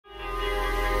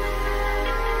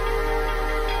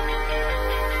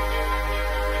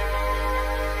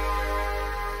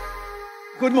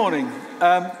Good morning.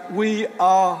 We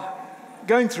are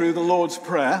going through the Lord's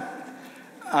Prayer,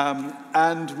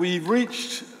 and we've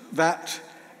reached that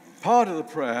part of the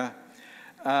prayer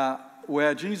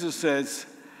where Jesus says,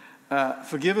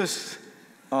 forgive us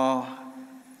our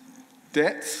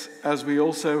debts as we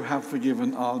also have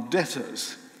forgiven our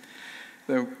debtors.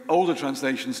 The older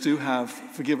translations do have,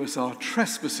 forgive us our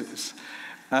trespasses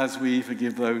as we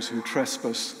forgive those who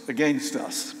trespass against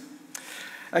us.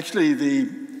 Actually,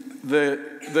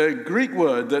 the Greek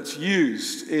word that's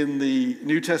used in the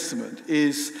New Testament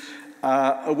is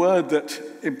a word that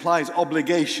implies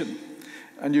obligation.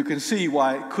 And you can see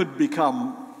why it could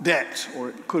become debt or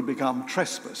it could become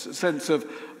trespass, a sense of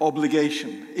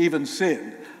obligation, even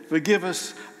sin. Forgive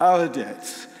us our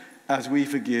debts as we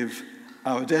forgive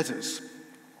our debtors.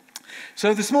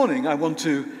 So this morning I want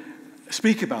to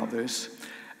speak about this,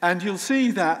 and you'll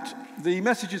see that the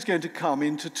message is going to come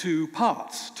into two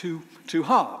parts, two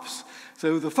halves.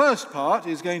 So the first part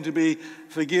is going to be,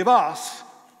 forgive us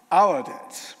our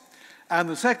debts. And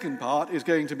the second part is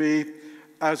going to be,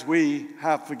 as we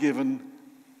have forgiven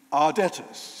our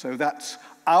debtors. So that's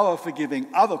our forgiving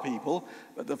other people,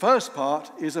 but the first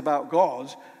part is about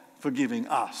God forgiving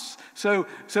us. So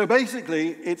basically,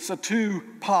 it's a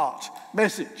two-part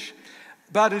message.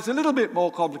 But it's a little bit more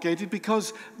complicated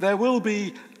because there will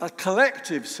be a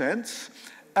collective sense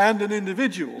and an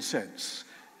individual sense.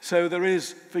 So there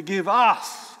is forgive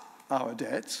us our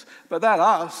debts, but that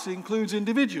us includes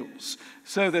individuals.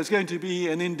 So there's going to be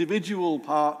an individual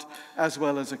part as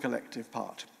well as a collective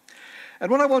part.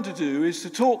 And what I want to do is to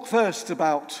talk first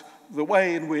about the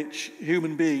way in which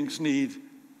human beings need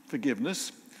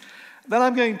forgiveness. Then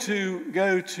I'm going to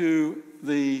go to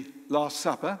the Last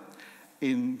Supper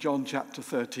in John chapter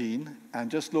 13 and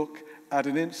just look at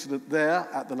an incident there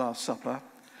at the Last Supper.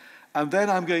 And then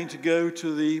I'm going to go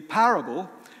to the parable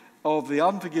of the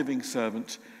unforgiving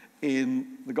servant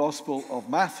in the Gospel of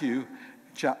Matthew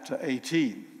chapter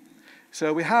 18.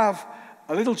 So we have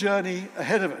a little journey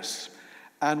ahead of us,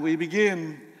 and we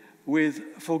begin with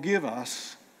forgive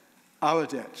us our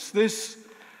debts.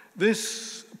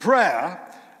 This prayer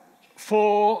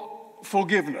for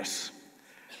forgiveness.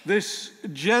 This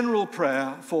general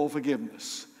prayer for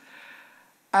forgiveness.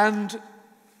 And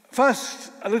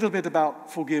first, a little bit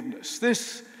about forgiveness.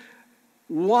 This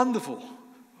wonderful,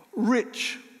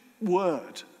 rich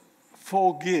word,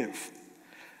 forgive.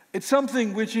 It's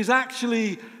something which is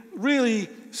actually really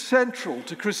central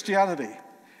to Christianity.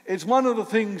 It's one of the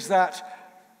things that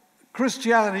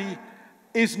Christianity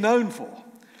is known for.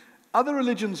 Other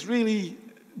religions really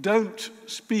don't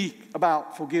speak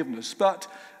about forgiveness, but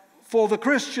for the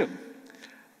Christian,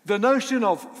 the notion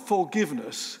of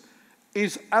forgiveness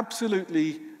is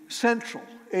absolutely central.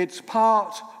 It's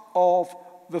part of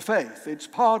the faith. It's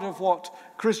part of what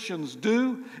Christians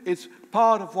do. It's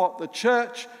part of what the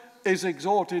church is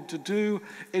exhorted to do.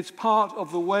 It's part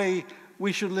of the way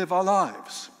we should live our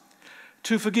lives,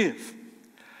 to forgive.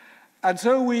 And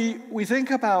so we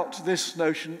think about this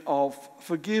notion of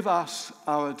forgive us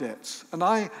our debts. And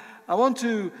I want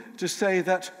to say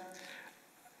that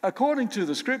according to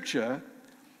the Scripture,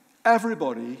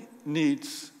 everybody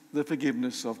needs the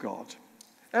forgiveness of God.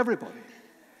 Everybody.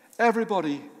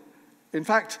 Everybody. In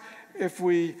fact, if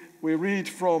we read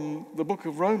from the book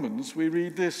of Romans, we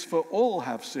read this, for all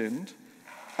have sinned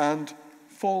and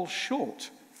fall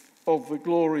short of the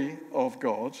glory of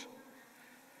God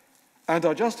and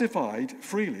are justified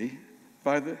freely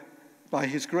by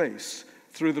his grace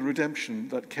through the redemption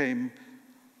that came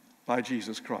by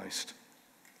Jesus Christ.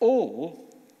 All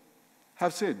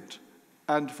have sinned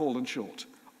and fallen short.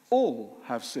 All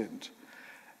have sinned.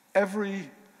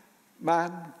 Every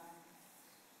man,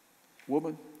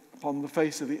 woman upon the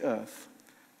face of the earth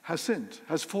has sinned,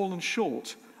 has fallen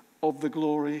short of the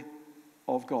glory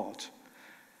of God.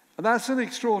 And that's an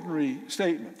extraordinary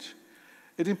statement.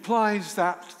 It implies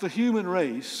that the human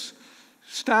race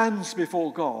stands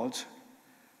before God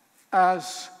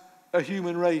as a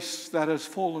human race that has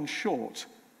fallen short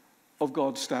of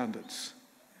God's standards.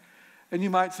 And you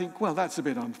might think, well, that's a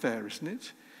bit unfair, isn't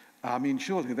it? I mean,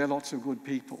 surely there are lots of good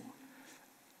people.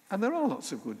 And there are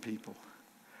lots of good people.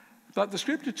 But the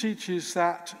Scripture teaches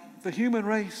that the human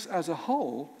race as a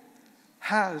whole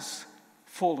has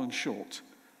fallen short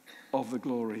of the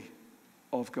glory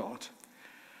of God.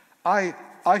 I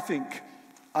think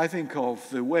of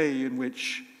the way in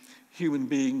which human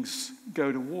beings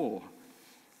go to war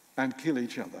and kill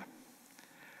each other.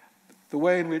 The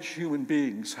way in which human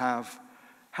beings have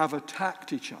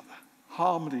attacked each other,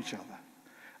 harmed each other.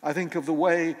 I think of the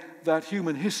way that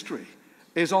human history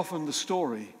is often the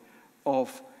story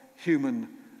of human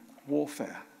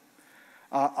warfare.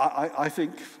 I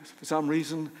think, for some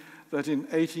reason, that in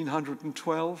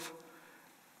 1812,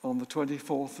 on the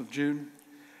 24th of June,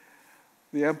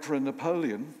 the Emperor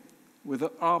Napoleon, with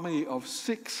an army of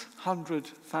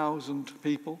 600,000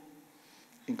 people,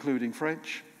 including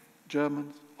French,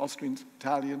 Germans, Austrians,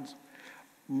 Italians,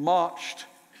 marched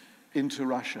into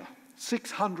Russia.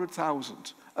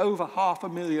 600,000, over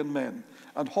 500,000 men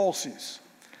and horses.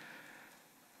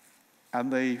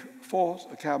 And they fought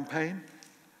a campaign,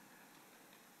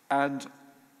 and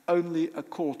only a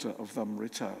quarter of them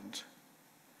returned.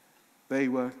 They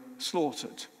were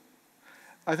slaughtered.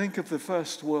 I think of the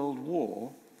First World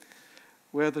War,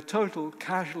 where the total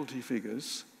casualty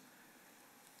figures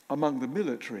among the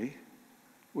military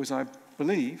was, I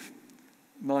believe,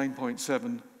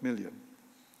 9.7 million,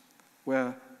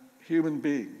 where human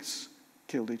beings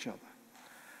killed each other.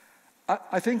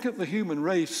 I think that the human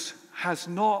race has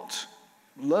not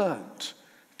learned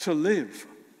to live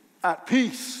at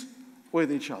peace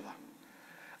with each other.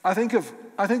 I think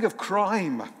of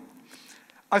crime.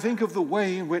 I think of the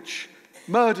way in which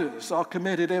murders are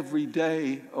committed every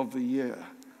day of the year.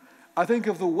 I think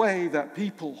of the way that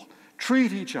people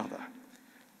treat each other.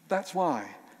 That's why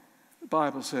the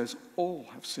Bible says all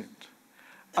have sinned.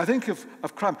 I think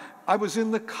of crime. I was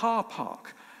in the car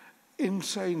park in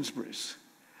Sainsbury's,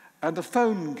 and a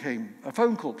phone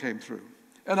call came through,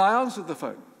 and I answered the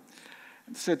phone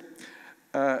and said,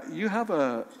 you have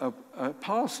a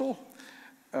parcel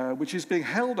which is being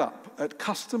held up at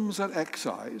Customs and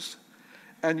Excise,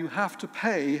 and you have to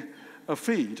pay a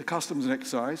fee to Customs and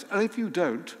Excise, and if you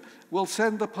don't, we'll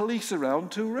send the police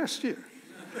around to arrest you.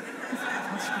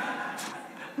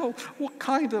 Well, what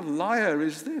kind of liar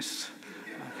is this?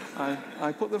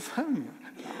 I put the phone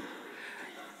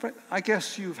down. I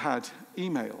guess you've had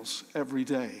emails every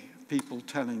day, people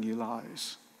telling you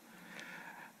lies.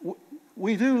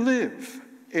 We do live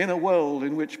in a world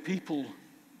in which people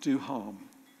do harm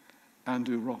and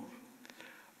do wrong.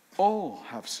 All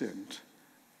have sinned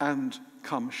and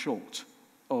come short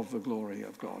of the glory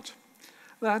of God.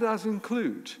 That does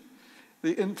include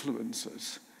the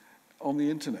influencers on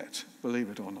the internet, believe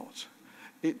it or not.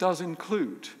 It does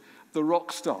include the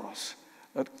rock stars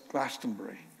at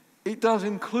Glastonbury. It does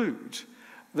include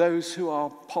those who are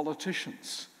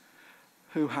politicians,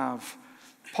 who have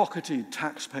pocketed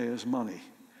taxpayers' money.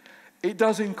 It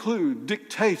does include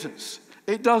dictators.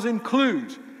 It does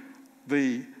include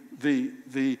the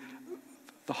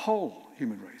whole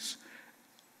human race.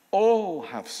 All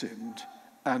have sinned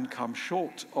and come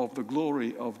short of the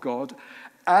glory of God,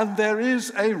 and there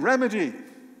is a remedy.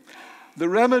 The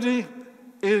remedy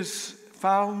is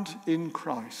found in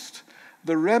Christ.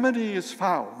 The remedy is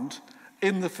found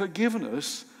in the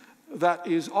forgiveness that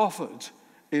is offered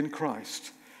in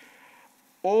Christ.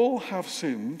 All have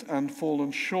sinned and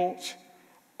fallen short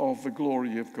of the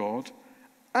glory of God,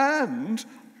 and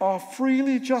are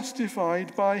freely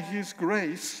justified by his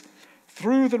grace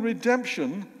through the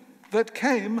redemption that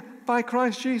came by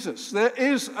Christ Jesus. There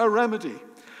is a remedy.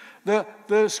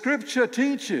 The scripture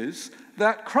teaches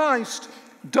that Christ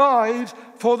died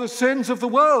for the sins of the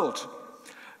world.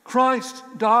 Christ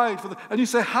died for the... And you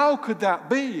say, how could that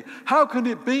be? How can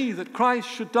it be that Christ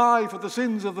should die for the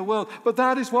sins of the world? But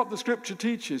that is what the scripture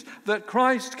teaches, that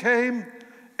Christ came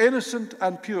innocent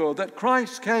and pure, that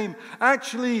Christ came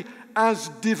actually as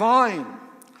divine,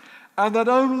 and that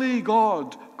only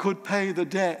God could pay the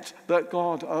debt that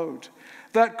God owed.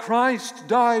 That Christ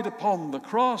died upon the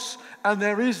cross, and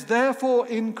there is therefore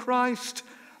in Christ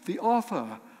the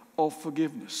offer of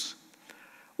forgiveness.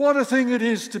 What a thing it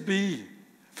is to be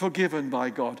forgiven by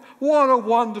God. What a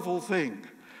wonderful thing,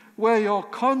 where your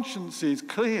conscience is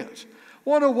cleared.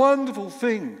 What a wonderful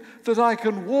thing that I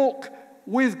can walk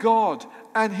with God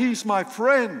and he's my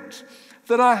friend,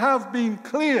 that I have been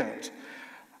cleared.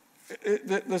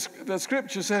 The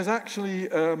scripture says actually,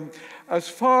 as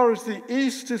far as the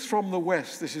east is from the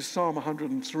west, this is Psalm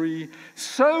 103,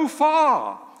 so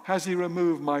far has he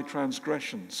removed my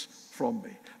transgressions from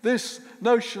me. This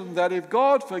notion that if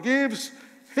God forgives,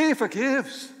 he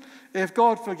forgives. If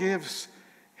God forgives,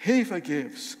 he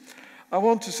forgives. I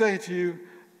want to say to you,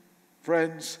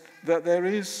 friends, that there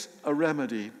is a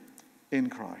remedy in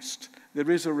Christ.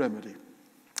 There is a remedy.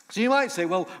 So you might say,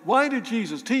 well, why did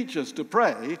Jesus teach us to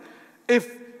pray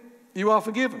if you are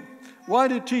forgiven? Why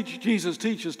did Jesus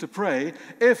teach us to pray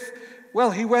if,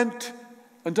 well, he went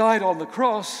and died on the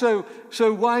cross, so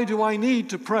why do I need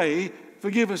to pray,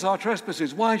 forgive us our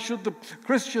trespasses? Why should the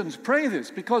Christians pray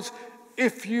this? Because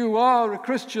if you are a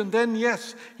Christian, then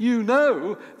yes, you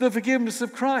know the forgiveness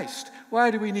of Christ.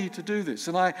 Why do we need to do this?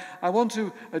 And I want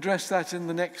to address that in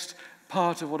the next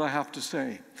part of what I have to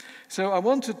say. So I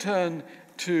want to turn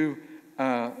to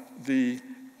the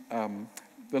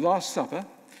Last Supper,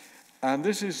 and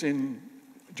this is in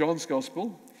John's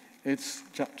Gospel. It's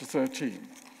chapter 13,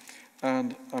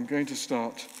 and I'm going to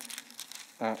start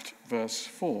at verse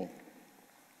 4.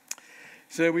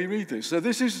 So we read this. So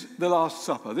this is the Last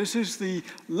Supper. This is the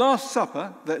Last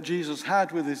Supper that Jesus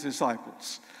had with his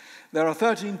disciples. There are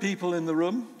 13 people in the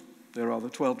room. There are the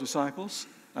 12 disciples,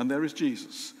 and there is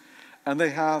Jesus. And they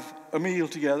have a meal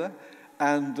together,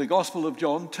 and the Gospel of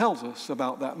John tells us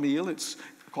about that meal. It's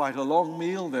quite a long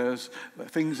meal.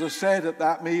 Things are said at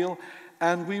that meal.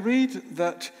 And we read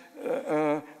that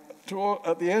at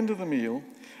the end of the meal,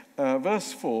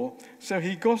 verse 4, so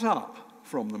he got up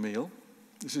from the meal,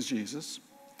 this is Jesus,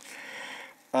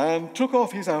 and took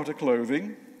off his outer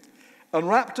clothing and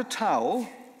wrapped a towel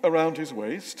around his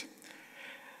waist.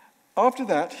 After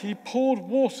that, he poured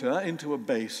water into a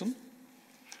basin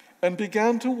and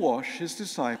began to wash his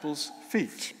disciples'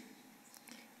 feet,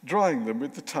 drying them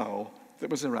with the towel that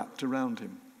was wrapped around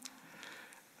him.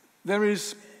 There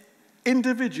is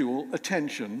individual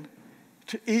attention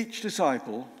to each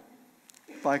disciple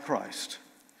by Christ.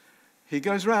 He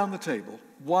goes round the table,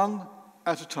 one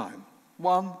at a time,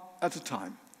 one at a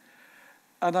time.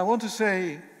 And I want to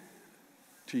say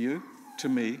to you, to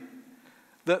me,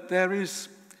 that there is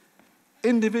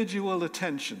individual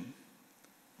attention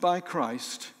by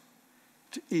Christ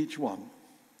to each one.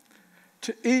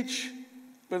 To each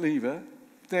believer,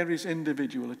 there is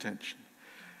individual attention.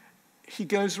 He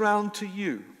goes round to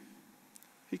you.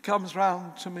 He comes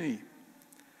round to me.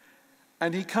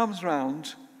 And he comes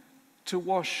round to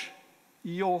wash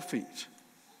your feet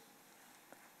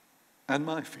and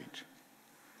my feet.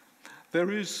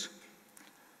 There is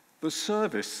the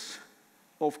service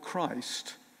of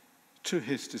Christ to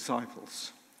his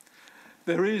disciples.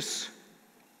 There is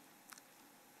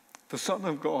the Son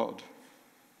of God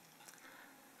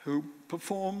who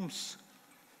performs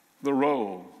the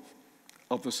role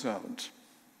of the servant.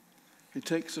 He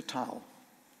takes a towel,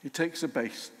 he takes a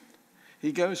basin,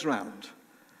 he goes round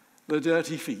the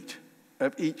dirty feet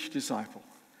of each disciple.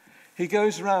 He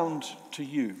goes round to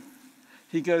you,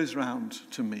 he goes round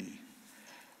to me,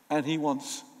 and he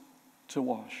wants to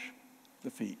wash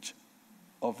the feet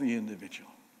of the individual.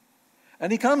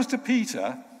 And he comes to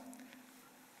Peter,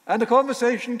 and a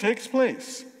conversation takes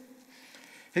place.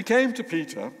 He came to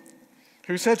Peter,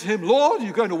 who said to him, "Lord,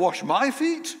 you're going to wash my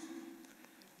feet?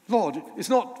 Lord, it's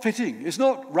not fitting, it's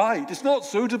not right, it's not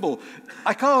suitable.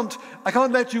 I can't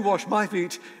let you wash my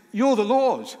feet. You're the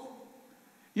Lord.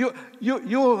 You're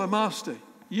the master.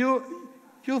 You're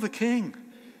the king.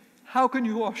 How can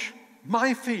you wash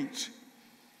my feet?"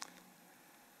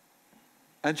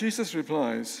 And Jesus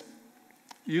replies,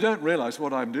 "You don't realize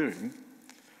what I'm doing,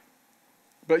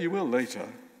 but you will later."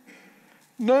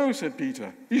 "No," said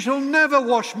Peter, "you shall never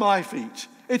wash my feet.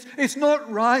 It's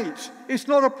not right. It's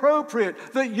not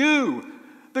appropriate that you,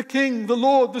 the King, the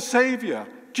Lord, the Savior,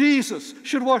 Jesus,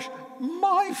 should wash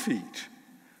my feet."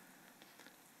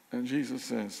 And Jesus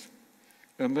says,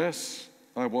 "Unless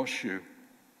I wash you,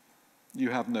 you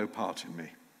have no part in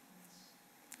me."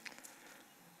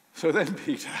 So then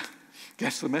Peter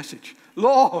gets the message.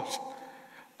 "Lord,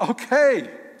 okay,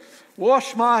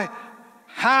 wash my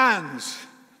hands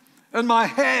and my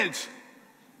head.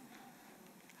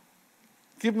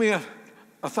 Give me a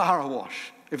thorough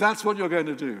wash, if that's what you're going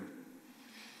to do.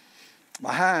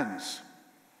 My hands,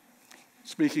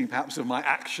 speaking perhaps of my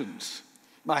actions.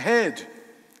 My head,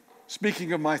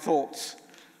 speaking of my thoughts.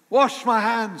 Wash my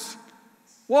hands,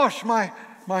 wash my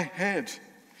head."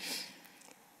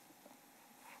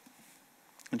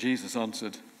 And Jesus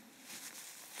answered,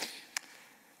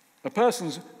 "A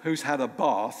person who's had a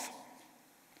bath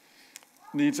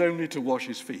needs only to wash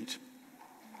his feet.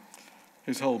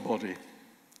 His whole body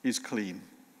is clean."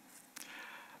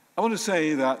 I want to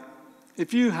say that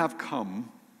if you have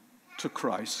come to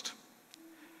Christ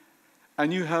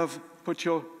and you have put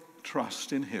your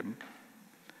trust in him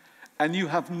and you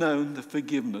have known the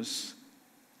forgiveness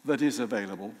that is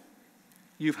available,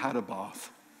 you've had a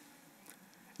bath.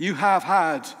 You have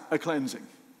had a cleansing.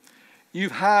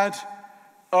 You've had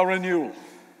a renewal.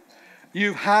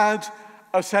 You've had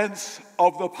a sense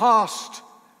of the past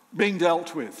being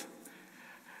dealt with.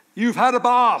 You've had a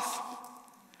bath.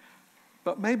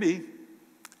 But maybe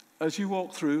as you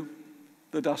walk through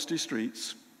the dusty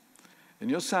streets in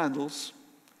your sandals,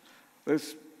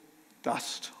 there's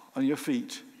dust on your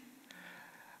feet.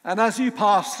 And as you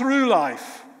pass through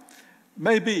life,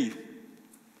 maybe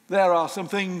there are some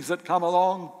things that come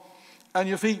along and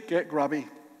your feet get grubby.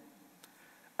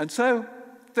 And so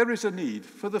there is a need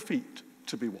for the feet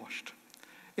to be washed.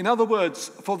 In other words,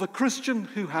 for the Christian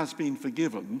who has been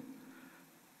forgiven,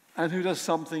 and who does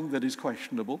something that is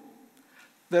questionable,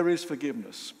 there is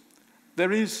forgiveness.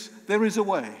 There is a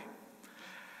way.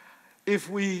 If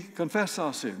we confess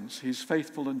our sins, he's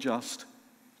faithful and just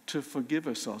to forgive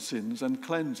us our sins and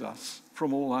cleanse us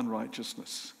from all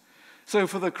unrighteousness. So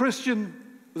for the Christian,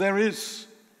 there is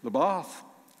the bath.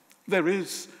 There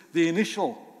is the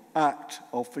initial act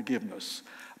of forgiveness.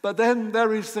 But then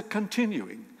there is the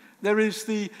continuing. There is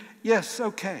the, yes,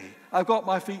 okay, I've got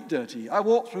my feet dirty. I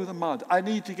walked through the mud. I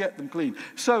need to get them clean.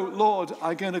 So, Lord,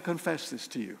 I'm going to confess this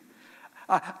to you.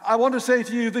 I want to say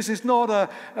to you, this is not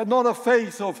a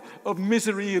faith of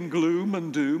misery and gloom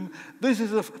and doom. This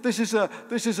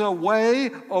is a way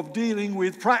of dealing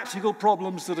with practical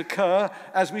problems that occur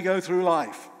as we go through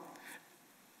life.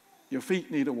 Your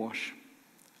feet need a wash.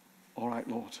 All right,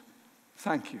 Lord,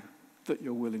 thank you that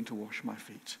you're willing to wash my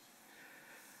feet.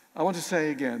 I want to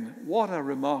say again, what a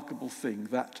remarkable thing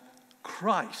that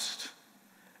Christ,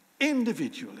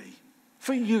 individually,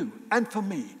 for you and for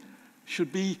me,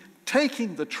 should be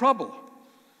taking the trouble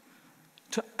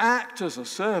to act as a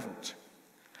servant.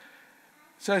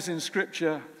 It says in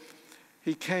Scripture,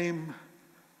 he came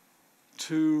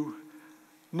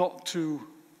not to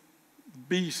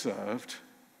be served,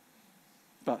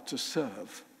 but to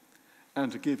serve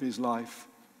and to give his life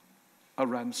a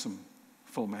ransom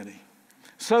for many.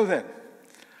 So then,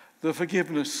 the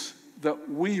forgiveness that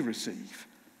we receive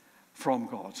from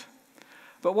God.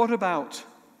 But what about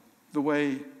the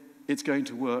way it's going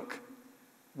to work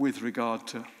with regard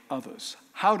to others?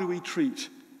 How do we treat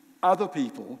other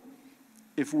people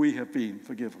if we have been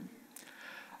forgiven?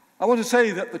 I want to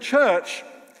say that the church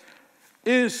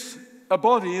is a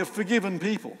body of forgiven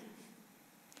people.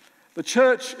 The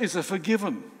church is a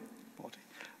forgiven body,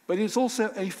 but it's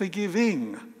also a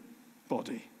forgiving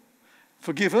body.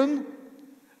 Forgiven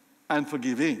and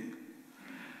forgiving.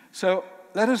 So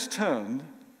let us turn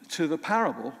to the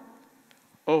parable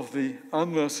of the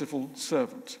unmerciful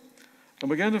servant. And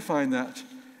we're going to find that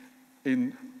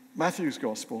in Matthew's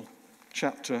Gospel,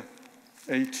 chapter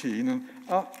 18. And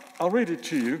I'll read it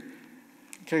to you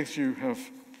in case you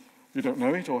don't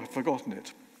know it or have forgotten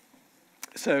it.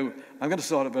 So I'm going to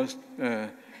start at verse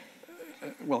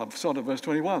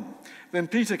 21. Then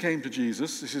Peter came to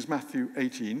Jesus, this is Matthew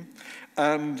 18,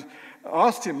 and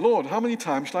asked him, Lord, how many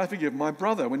times shall I forgive my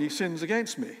brother when he sins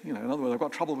against me? In other words, I've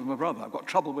got trouble with my brother. I've got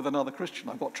trouble with another Christian.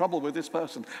 I've got trouble with this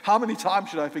person. How many times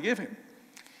should I forgive him?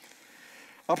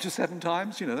 Up to 7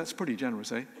 times? That's pretty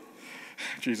generous, eh?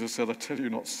 Jesus said, I tell you,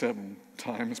 not 7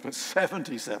 times, but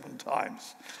 77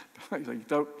 times.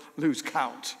 Don't lose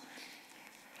count.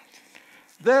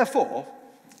 Therefore,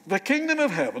 the kingdom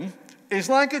of heaven is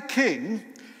like a king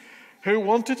who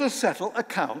wanted to settle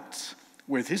accounts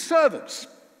with his servants.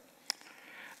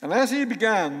 And as he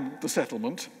began the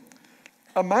settlement,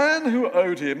 a man who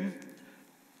owed him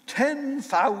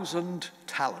 10,000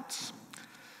 talents.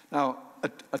 Now,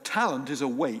 a talent is a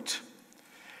weight,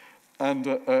 and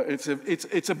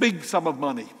it's a big sum of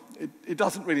money. It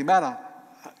doesn't really matter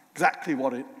exactly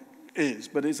what it is,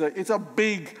 but it's a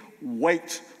big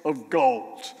weight of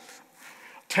gold.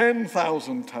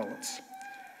 10,000 talents.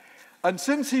 And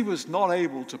since he was not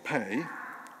able to pay,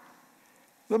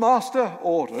 the master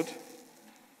ordered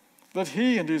that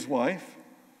he and his wife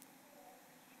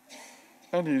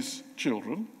and his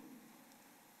children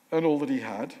and all that he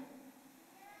had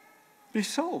be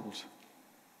sold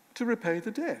to repay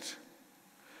the debt.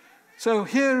 So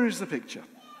here is the picture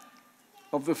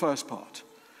of the first part.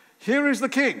 Here is the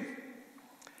king.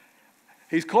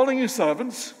 He's calling his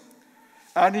servants,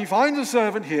 and he finds a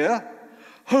servant here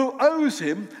who owes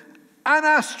him an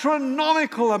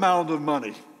astronomical amount of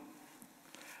money.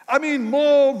 I mean,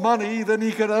 more money than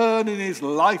he could earn in his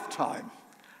lifetime.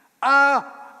 A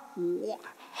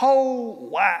whole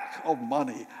whack of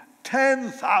money.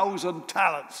 10,000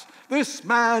 talents. This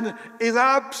man is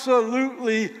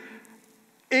absolutely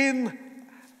in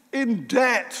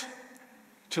debt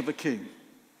to the king.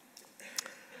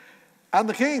 And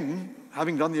the king,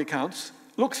 having done the accounts,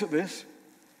 looks at this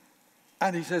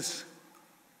and he says,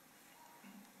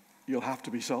 you'll have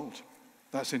to be sold.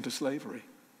 That's into slavery.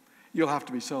 You'll have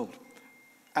to be sold.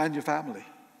 And your family.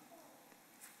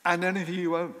 And anything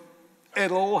you own.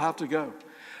 It'll all have to go.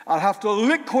 I'll have to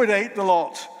liquidate the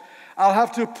lot. I'll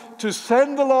have to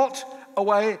send the lot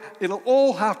away. It'll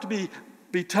all have to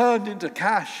be turned into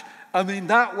cash. And in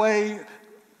that way,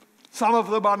 some of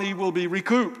the money will be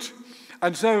recouped.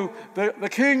 And so the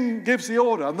king gives the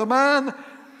order. And the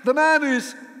man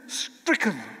is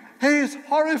stricken. He is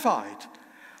horrified.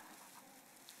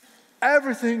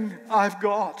 Everything I've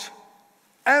got,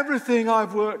 everything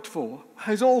I've worked for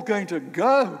is all going to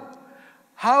go.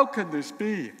 How can this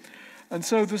be? And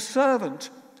so the servant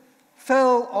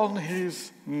fell on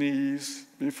his knees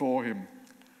before him.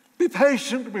 "Be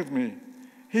patient with me,"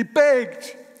 he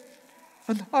begged,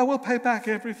 "and I will pay back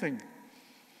everything."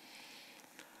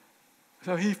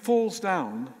 So he falls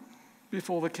down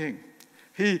before the king.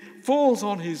 He falls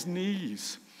on his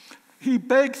knees. He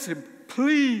begs him,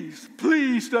 "Please,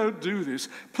 please don't do this.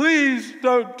 Please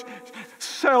don't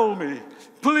sell me.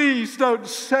 Please don't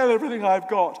sell everything I've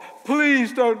got.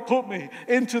 Please don't put me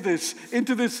into this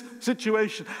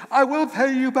situation. I will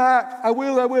pay you back. I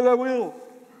will.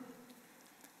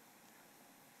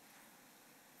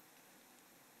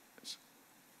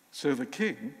 So the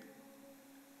king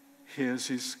hears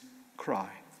his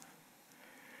cry.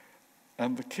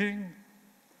 And the king,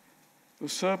 the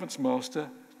servant's master,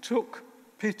 took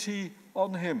pity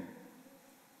on him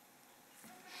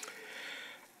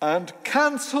and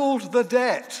cancelled the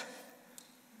debt.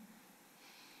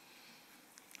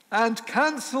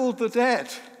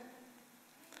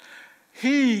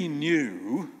 He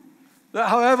knew that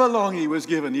however long he was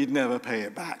given, he'd never pay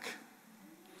it back.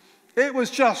 It was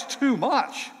just too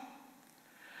much.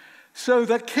 So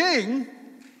the king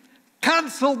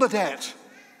cancelled the debt.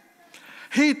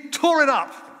 He tore it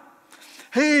up.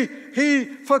 He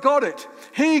forgot it.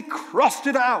 He crossed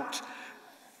it out.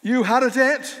 You had a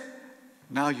debt.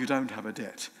 Now you don't have a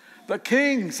debt. The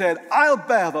king said, "I'll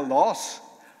bear the loss.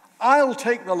 I'll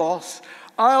take the loss.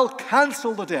 I'll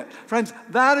cancel the debt." Friends,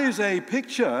 that is a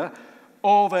picture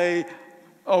of a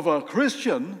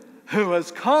Christian who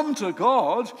has come to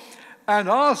God and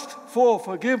asked for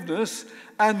forgiveness,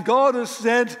 and God has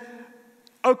said,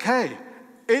 "Okay,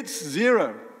 it's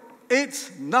zero.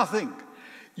 It's nothing.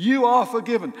 You are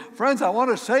forgiven." Friends, I want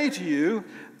to say to you,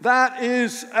 that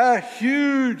is a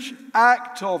huge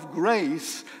act of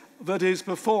grace that is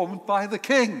performed by the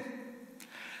king.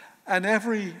 And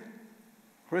every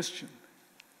Christian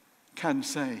can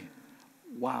say,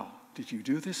 "Wow, did you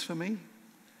do this for me?"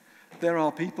 There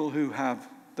are people who have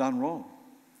done wrong.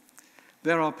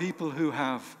 There are people who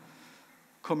have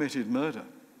committed murder.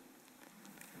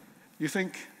 You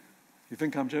think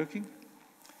I'm joking?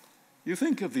 You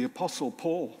think of the Apostle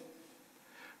Paul,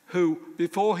 who,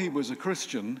 before he was a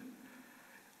Christian,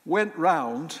 went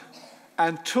round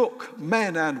and took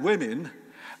men and women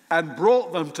and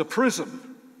brought them to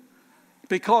prison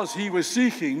because he was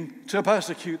seeking to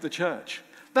persecute the church.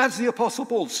 That's the Apostle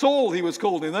Paul. Saul, he was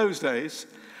called in those days,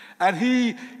 and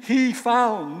he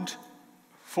found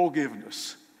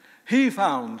forgiveness. He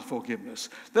found forgiveness.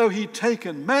 Though he'd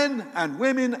taken men and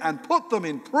women and put them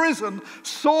in prison,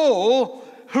 Saul,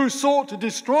 who sought to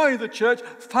destroy the church,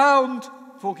 found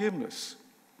forgiveness.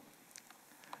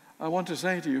 I want to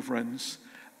say to you, friends,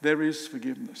 there is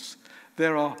forgiveness.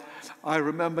 I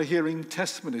remember hearing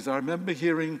testimonies. I remember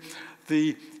hearing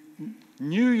the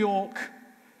New York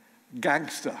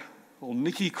gangster, or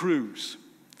Nicky Cruz,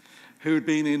 who'd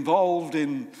been involved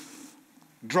in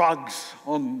drugs,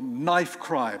 on knife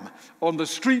crime, on the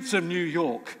streets of New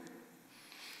York.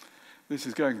 This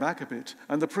is going back a bit.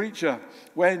 And the preacher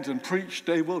went and preached,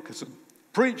 Dave Wilkerson,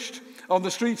 preached on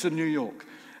the streets of New York.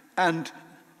 And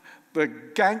the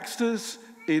gangsters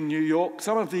in New York,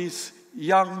 some of these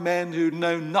young men who'd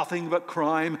known nothing but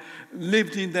crime,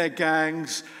 lived in their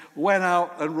gangs, went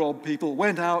out and robbed people,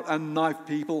 went out and knifed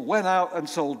people, went out and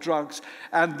sold drugs.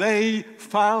 And they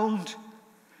found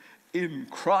in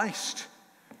Christ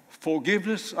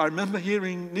forgiveness. I remember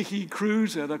hearing Nicky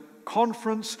Cruz at a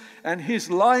conference, and his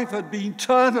life had been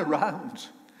turned around.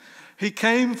 He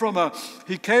came from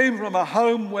a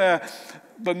home where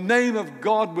the name of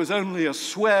God was only a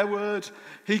swear word.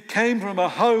 He came from a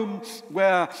home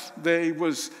where there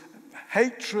was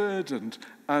hatred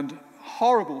and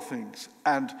horrible things.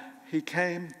 And he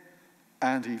came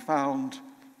and he found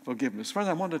forgiveness. Friends,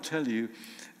 I want to tell you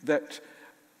that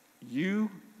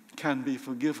you can be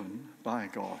forgiven by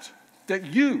God. That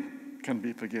you can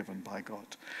be forgiven by God.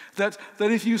 That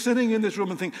if you're sitting in this room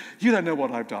and think, "You don't know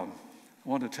what I've done," I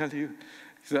want to tell you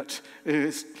that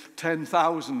it's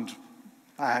 10,000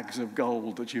 bags of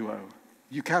gold that you owe.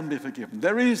 You can be forgiven.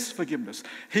 There is forgiveness.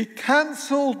 He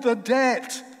cancelled the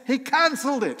debt. He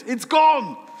cancelled it. It's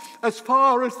gone. As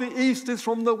far as the east is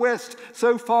from the west,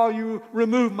 so far you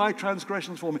remove my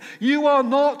transgressions from me. You are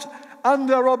not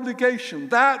under obligation.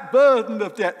 That burden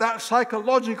of debt, that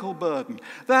psychological burden,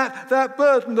 that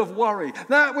burden of worry,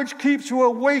 that which keeps you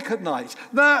awake at night,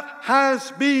 that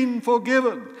has been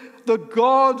forgiven. The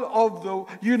God of the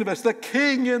universe, the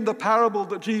king in the parable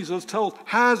that Jesus told,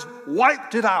 has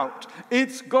wiped it out.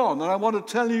 It's gone. And I want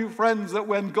to tell you, friends, that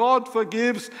when God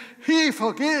forgives, he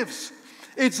forgives.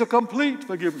 It's a complete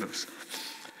forgiveness.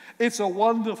 It's a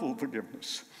wonderful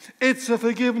forgiveness. It's a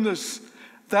forgiveness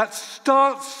that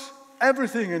starts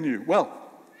everything anew. Well,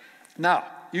 now,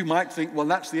 you might think, well,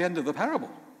 that's the end of the parable.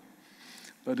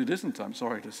 But it isn't, I'm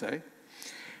sorry to say.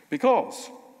 Because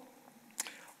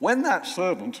when that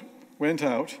servant went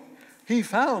out, he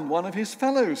found one of his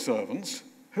fellow servants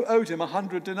who owed him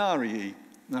 100 denarii.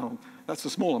 Now, that's a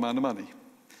small amount of money.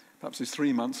 Perhaps his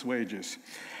 3 months' wages.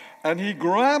 And he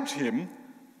grabbed him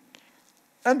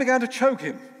and began to choke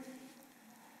him.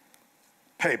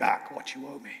 Pay back what you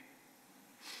owe me.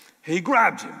 He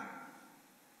grabbed him.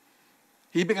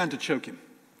 He began to choke him.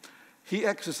 He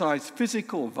exercised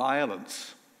physical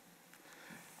violence.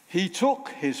 He took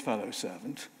his fellow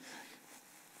servant.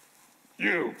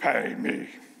 You pay me.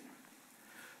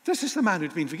 This is the man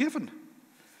who'd been forgiven.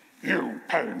 You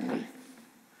pay me.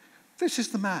 This is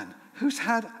the man who's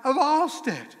had a vast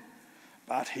debt,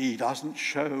 but he doesn't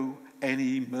show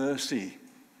any mercy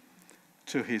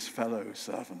to his fellow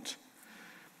servant.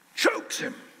 Chokes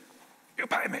him. You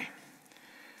pay me.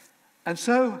 And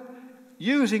so,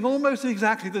 using almost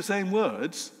exactly the same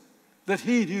words that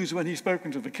he'd used when he'd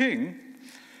spoken to the king,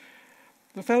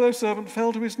 the fellow servant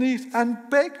fell to his knees and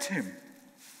begged him,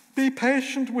 be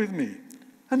patient with me,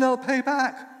 and I'll pay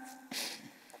back.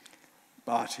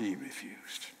 But he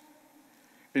refused.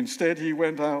 Instead, he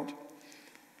went out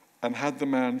and had the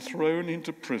man thrown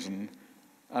into prison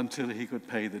until he could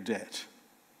pay the debt,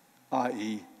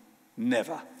 i.e.,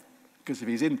 never. Because if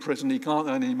he's in prison, he can't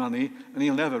earn any money, and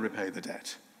he'll never repay the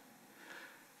debt.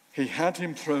 He had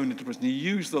him thrown into prison. He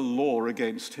used the law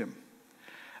against him.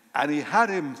 And he had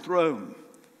him thrown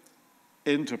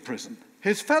into prison.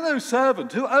 His fellow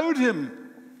servant, who owed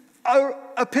him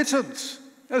a pittance,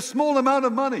 a small amount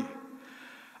of money.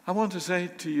 I want to say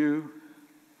to you,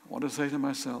 I want to say to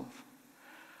myself,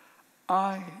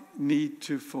 I need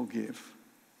to forgive.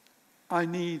 I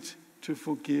need to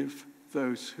forgive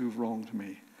those who've wronged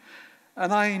me.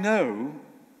 And I know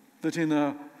that in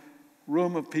a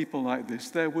room of people like this,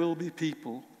 there will be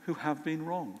people who have been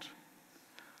wronged.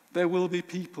 There will be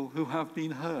people who have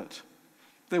been hurt.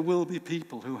 There will be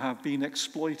people who have been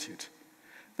exploited.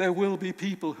 There will be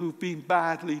people who've been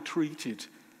badly treated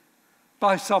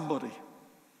by somebody.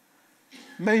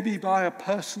 Maybe by a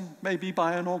person, maybe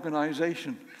by an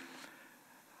organization,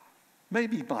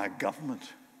 maybe by a government.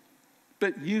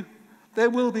 But there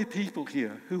will be people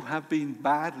here who have been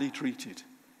badly treated.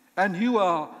 And you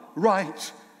are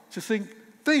right to think,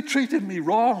 they treated me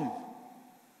wrong.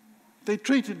 They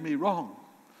treated me wrong.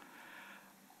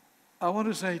 I want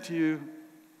to say to you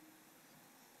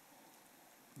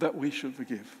that we should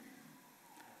forgive.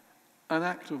 An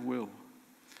act of will.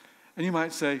 And you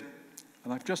might say,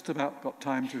 and I've just about got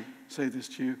time to say this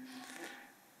to you,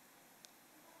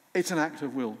 it's an act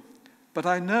of will. But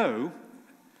I know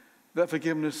that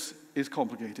forgiveness is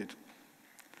complicated.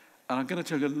 And I'm going to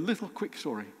tell you a little quick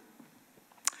story.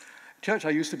 Church I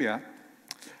used to be at,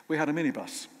 we had a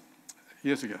minibus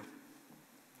years ago,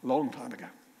 a long time ago.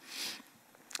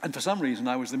 And for some reason,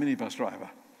 I was the minibus driver.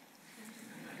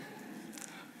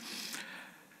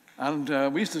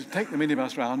 And we used to take the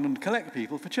minibus round and collect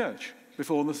people for church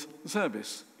before the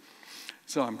service.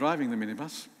 So I'm driving the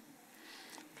minibus,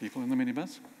 people in the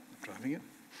minibus, driving it.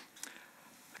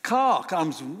 A car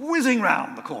comes whizzing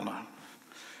round the corner,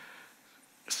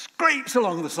 scrapes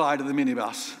along the side of the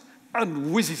minibus,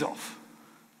 and whizzes off.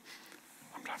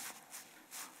 I'm like,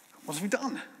 what have we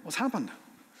done? What's happened?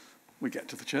 We get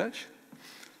to the church.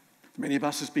 The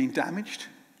minibus has been damaged.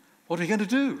 What are we going to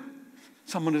do?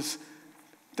 Someone has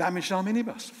damaged our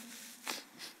minibus.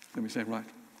 Then we say, right,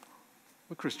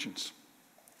 we're Christians.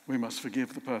 We must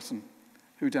forgive the person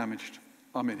who damaged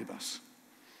our minibus.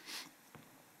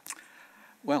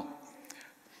 Well,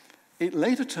 it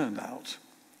later turned out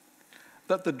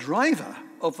that the driver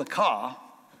of the car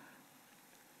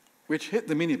which hit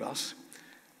the minibus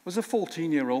was a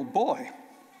 14-year-old boy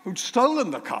who'd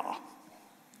stolen the car.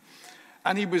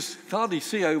 And he was hardly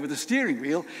see over the steering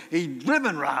wheel. He'd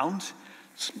driven round,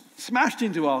 smashed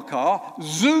into our car,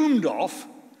 zoomed off,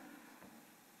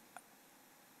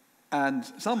 and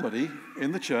somebody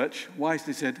in the church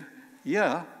wisely said,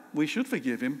 yeah, we should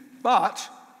forgive him, but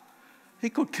he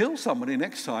could kill somebody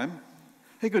next time.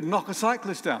 He could knock a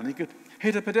cyclist down. He could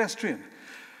hit a pedestrian.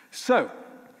 So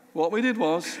what we did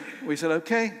was, we said,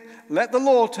 okay, let the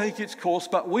law take its course,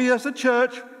 but we as a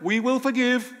church, we will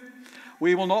forgive.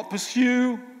 We will not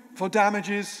pursue for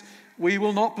damages. We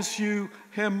will not pursue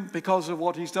him because of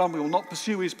what he's done. We will not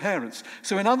pursue his parents.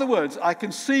 So in other words, I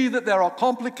can see that there are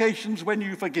complications when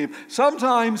you forgive.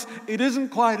 Sometimes it isn't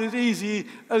quite as easy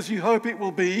as you hope it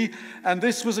will be. And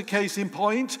this was a case in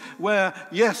point where,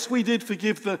 yes, we did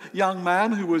forgive the young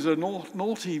man who was a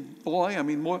naughty boy. I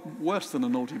mean, worse than a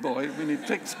naughty boy. I mean, he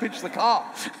pitched the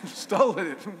car, stole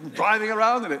it, driving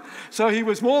around in it. So he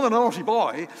was more than a naughty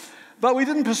boy, but we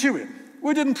didn't pursue him.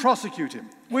 We didn't prosecute him.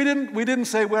 We didn't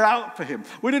say we're out for him.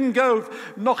 We didn't go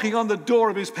knocking on the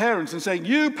door of his parents and saying,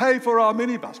 you pay for our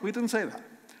minibus. We didn't say that.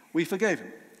 We forgave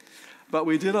him. But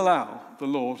we did allow the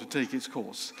law to take its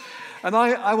course. And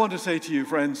I want to say to you,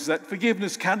 friends, that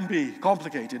forgiveness can be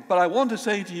complicated, but I want to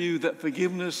say to you that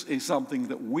forgiveness is something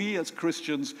that we as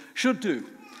Christians should do.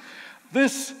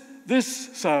 This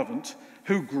servant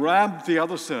who grabbed the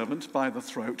other servant by the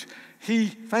throat, he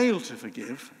failed to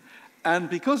forgive.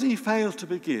 And because he failed to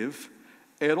forgive,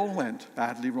 it all went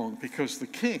badly wrong, because the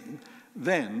king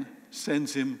then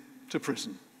sends him to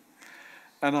prison.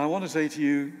 And I want to say to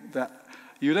you that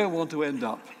you don't want to end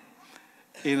up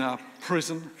in a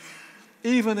prison,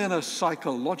 even in a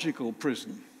psychological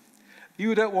prison.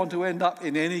 You don't want to end up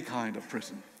in any kind of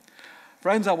prison.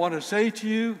 Friends, I want to say to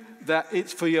you that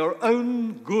it's for your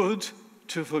own good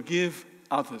to forgive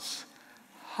others,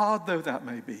 hard though that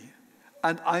may be.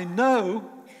 And I know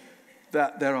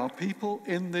that there are people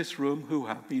in this room who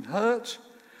have been hurt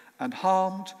and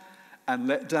harmed and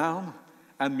let down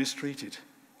and mistreated.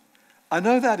 I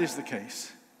know that is the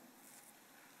case.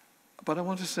 But I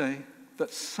want to say that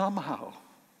somehow,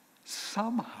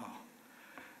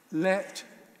 let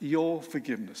your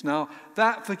forgiveness. Now,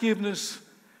 that forgiveness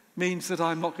means that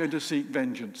I'm not going to seek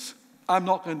vengeance. I'm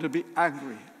not going to be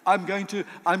angry. I'm going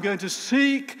to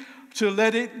seek to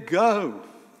let it go.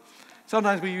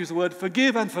 Sometimes we use the word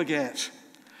forgive and forget.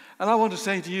 And I want to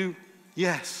say to you,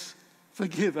 yes,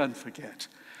 forgive and forget.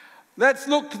 Let's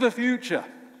look to the future.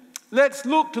 Let's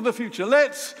look to the future.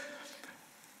 Let's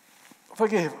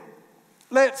forgive.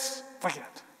 Let's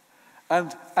forget.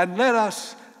 And let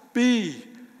us be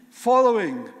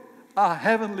following our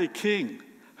heavenly King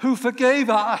who forgave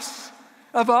us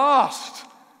a vast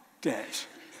debt.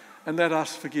 And let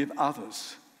us forgive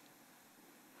others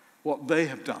what they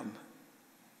have done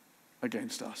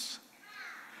against us.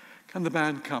 Can the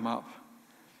band come up?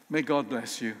 May God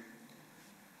bless you.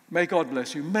 May God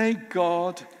bless you. May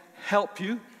God help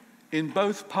you in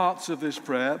both parts of this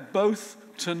prayer, both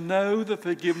to know the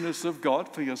forgiveness of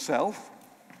God for yourself,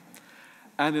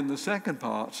 and in the second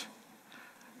part,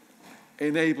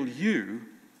 enable you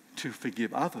to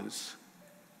forgive others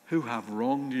who have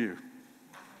wronged you.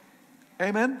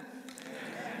 Amen? Amen.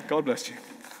 God bless you.